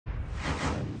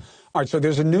All right, so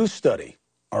there's a new study,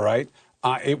 all right?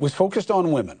 It was focused on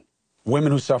women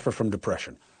who suffer from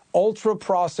depression.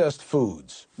 Ultra-processed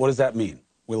foods, what does that mean?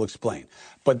 We'll explain.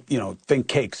 But, you know, think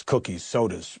cakes, cookies,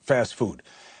 sodas, fast food,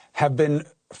 have been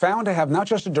found to have not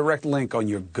just a direct link on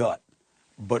your gut,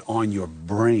 but on your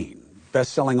brain.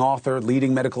 Best-selling author,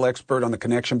 leading medical expert on the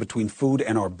connection between food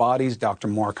and our bodies, Dr.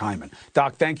 Mark Hyman.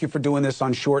 Doc, thank you for doing this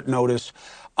on short notice.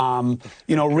 You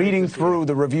know, reading through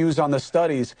the reviews on the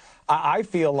studies, I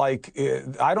feel like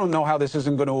I don't know how this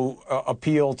isn't going to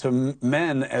appeal to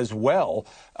men as well.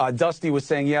 Dusty was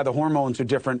saying, yeah, the hormones are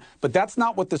different, but that's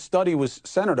not what the study was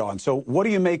centered on. So what do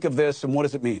you make of this, and what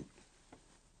does it mean?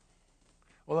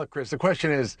 Well, look, Chris, the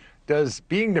question is, does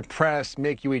being depressed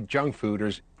make you eat junk food, or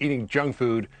is eating junk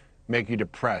food make you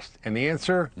depressed? And the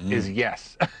answer is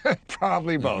yes,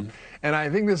 probably both. And I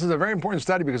think this is a very important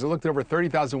study because it looked at over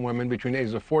 30,000 women between the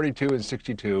ages of 42 and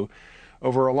 62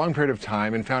 over a long period of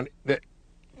time, and found that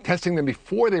testing them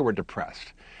before they were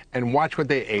depressed and watch what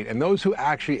they ate. And those who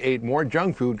actually ate more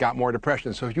junk food got more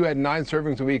depression. So if you had 9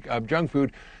 servings a week of junk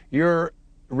food, your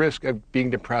risk of being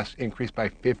depressed increased by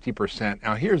 50%.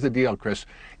 Now, here's the deal, Chris.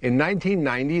 In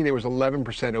 1990, there was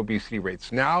 11% obesity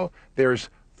rates. Now there's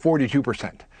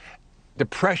 42%.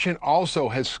 Depression also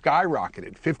has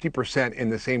skyrocketed 50% in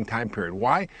the same time period.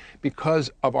 Why?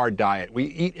 Because of our diet. We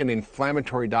eat an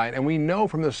inflammatory diet, and we know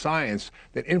from the science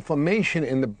that inflammation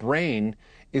in the brain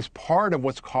is part of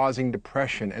what's causing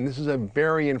depression. And this is a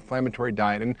very inflammatory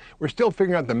diet. And we're still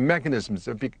figuring out the mechanisms.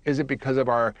 Is it because of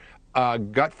our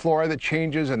gut flora that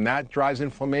changes and that drives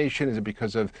inflammation? Is it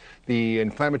because of the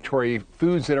inflammatory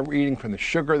foods that we're eating, from the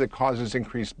sugar that causes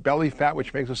increased belly fat,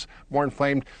 which makes us more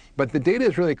inflamed? But the data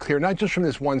is really clear, not just from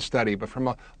this one study, but from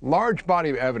a large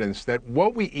body of evidence that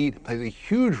what we eat plays a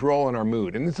huge role in our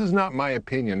mood. And this is not my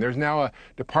opinion. There's now a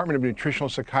Department of Nutritional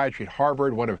Psychiatry at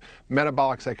Harvard, one of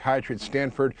metabolic psychiatry at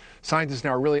Stanford. Scientists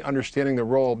now are really understanding the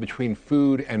role between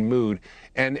food and mood.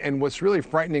 And what's really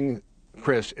frightening,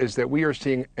 Chris, is that we are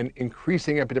seeing an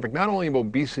increasing epidemic, not only of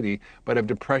obesity, but of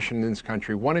depression in this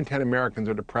country. 1 in 10 Americans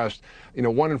are depressed.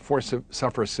 1 in 4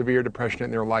 suffer severe depression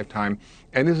in their lifetime.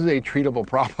 And this is a treatable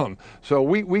problem. So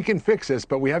we can fix this,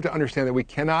 but we have to understand that we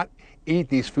cannot eat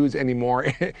these foods anymore.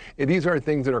 These are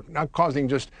things that are not causing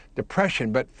just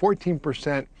depression, but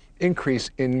 14% increase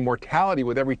in mortality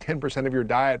with every 10% of your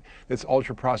diet that's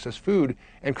ultra-processed food.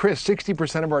 And Chris,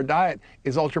 60% of our diet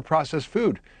is ultra-processed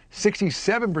food.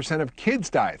 67% of kids'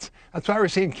 diets. That's why we're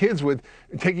seeing kids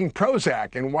taking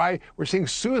Prozac, and why we're seeing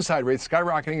suicide rates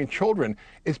skyrocketing in children.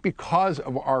 It's because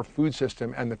of our food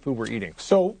system and the food we're eating.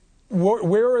 So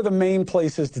where are the main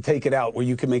places to take it out where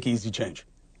you can make easy change?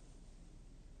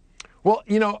 Well,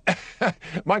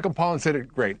 Michael Pollan said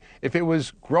it great. If it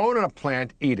was grown in a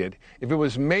plant, eat it. If it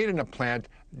was made in a plant,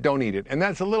 don't eat it. And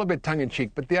that's a little bit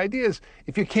tongue-in-cheek, but the idea is,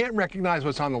 if you can't recognize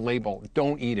what's on the label,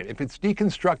 don't eat it. If it's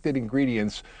deconstructed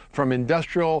ingredients from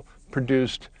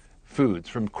industrial-produced foods,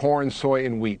 from corn, soy,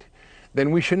 and wheat, then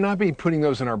we should not be putting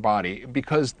those in our body,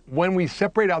 because when we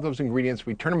separate out those ingredients,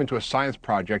 we turn them into a science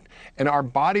project, and our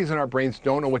bodies and our brains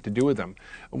don't know what to do with them.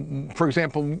 For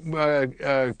example,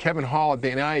 Kevin Hall at the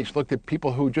NIH looked at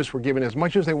people who just were given as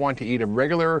much as they want to eat of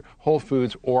regular whole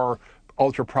foods or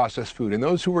ultra-processed food. And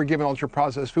those who were given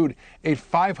ultra-processed food ate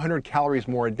 500 calories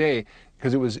more a day,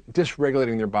 because it was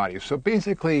dysregulating their bodies. So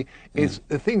basically, it's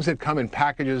the things that come in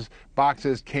packages,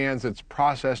 boxes, cans, that's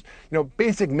processed.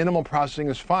 Basic minimal processing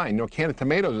is fine. A can of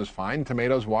tomatoes is fine.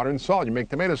 Tomatoes, water, and salt. You make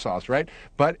tomato sauce, right?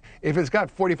 But if it's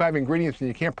got 45 ingredients and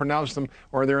you can't pronounce them,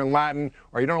 or they're in Latin,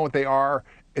 or you don't know what they are,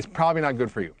 it's probably not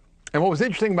good for you. And what was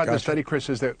interesting about this study, Chris,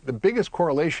 is that the biggest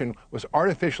correlation was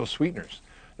artificial sweeteners.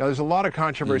 Now, there's a lot of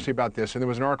controversy about this, and there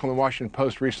was an article in the Washington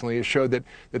Post recently that showed that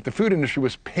the food industry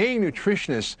was paying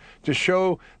nutritionists to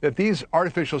show that these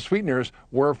artificial sweeteners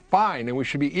were fine and we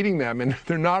should be eating them, and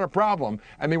they're not a problem.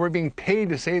 And they were being paid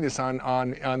to say this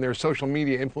on their social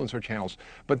media influencer channels.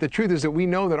 But the truth is that we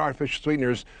know that artificial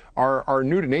sweeteners are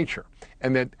new to nature,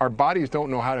 and that our bodies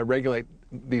don't know how to regulate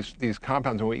these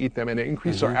compounds when we eat them, and it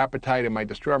increases our appetite. It might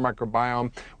destroy our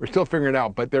microbiome. We're still figuring it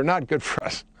out, but they're not good for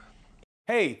us.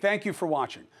 Hey, thank you for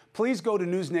watching. Please go to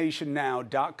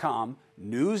newsnationnow.com,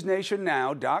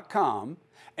 newsnationnow.com,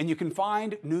 and you can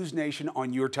find NewsNation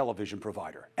on your television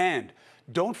provider. And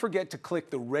don't forget to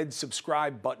click the red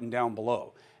subscribe button down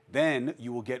below. Then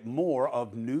you will get more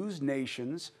of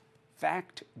NewsNation's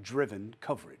fact-driven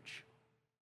coverage.